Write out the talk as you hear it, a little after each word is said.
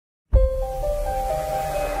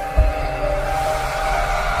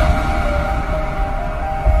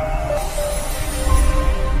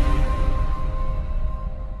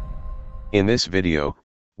In this video,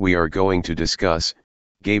 we are going to discuss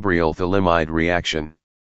Gabriel Phthalimide reaction.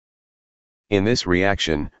 In this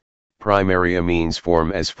reaction, primary amines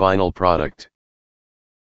form as final product.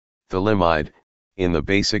 Phthalimide, in the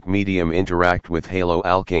basic medium interact with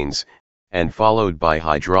haloalkanes, and followed by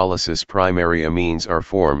hydrolysis primary amines are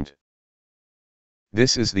formed.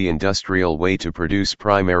 This is the industrial way to produce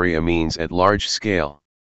primary amines at large scale.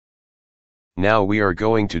 Now we are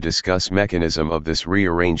going to discuss mechanism of this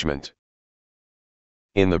rearrangement.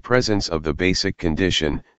 In the presence of the basic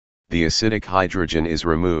condition, the acidic hydrogen is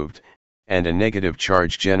removed, and a negative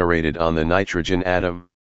charge generated on the nitrogen atom.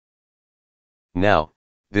 Now,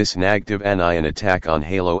 this negative anion attack on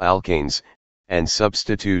haloalkanes, and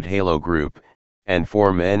substitute halo group, and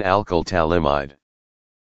form N-alkyl phthalimide.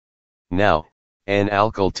 Now,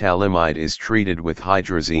 N-alkyl phthalimide is treated with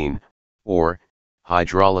hydrazine, or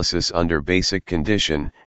hydrolysis under basic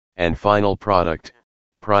condition, and final product,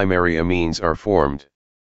 primary amines are formed.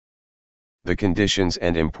 The conditions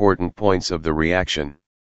and important points of the reaction.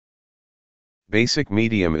 Basic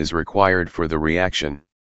medium is required for the reaction.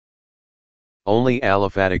 Only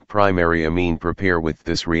aliphatic primary amine prepare with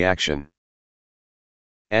this reaction.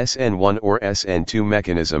 SN1 or SN2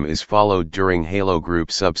 mechanism is followed during halo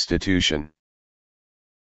group substitution.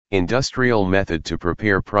 Industrial method to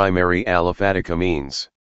prepare primary aliphatic amines.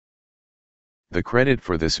 The credit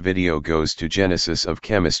for this video goes to Genesis of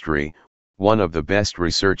Chemistry, one of the best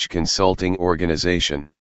research consulting organization.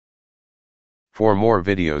 For more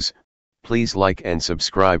videos, please like and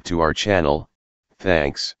subscribe to our channel.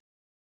 Thanks.